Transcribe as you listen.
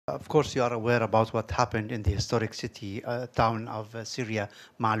Of course, you are aware about what happened in the historic city, town of Syria,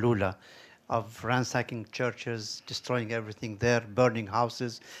 Maloula, of ransacking churches, destroying everything there, burning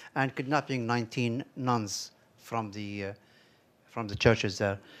houses, and kidnapping 19 nuns from the churches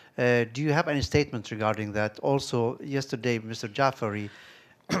there. Do you have any statements regarding that? Also, yesterday, Mr. Jafari,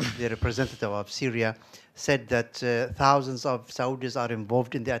 the representative of Syria, said that thousands of Saudis are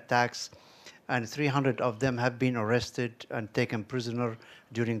involved in the attacks, and 300 of them have been arrested and taken prisoner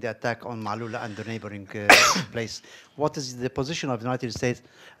during the attack on Maloula and the neighboring place. What is the position of the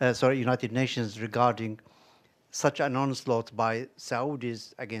United Nations regarding such an onslaught by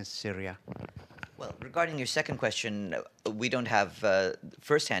Saudis against Syria? Well, regarding your second question, we don't have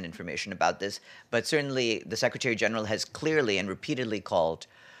first-hand information about this, but certainly the Secretary General has clearly and repeatedly called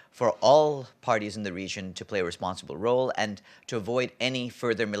for all parties in the region to play a responsible role and to avoid any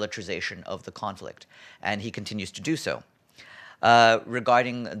further militarization of the conflict, and he continues to do so.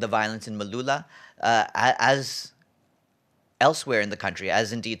 Regarding the violence in Maloula, as elsewhere in the country,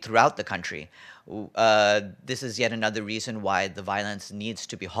 as indeed throughout the country, this is yet another reason why the violence needs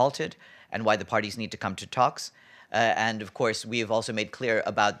to be halted and why the parties need to come to talks. And of course, we have also made clear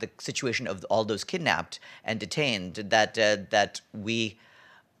about the situation of all those kidnapped and detained, that we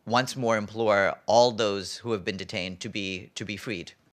once more implore all those who have been detained to be freed.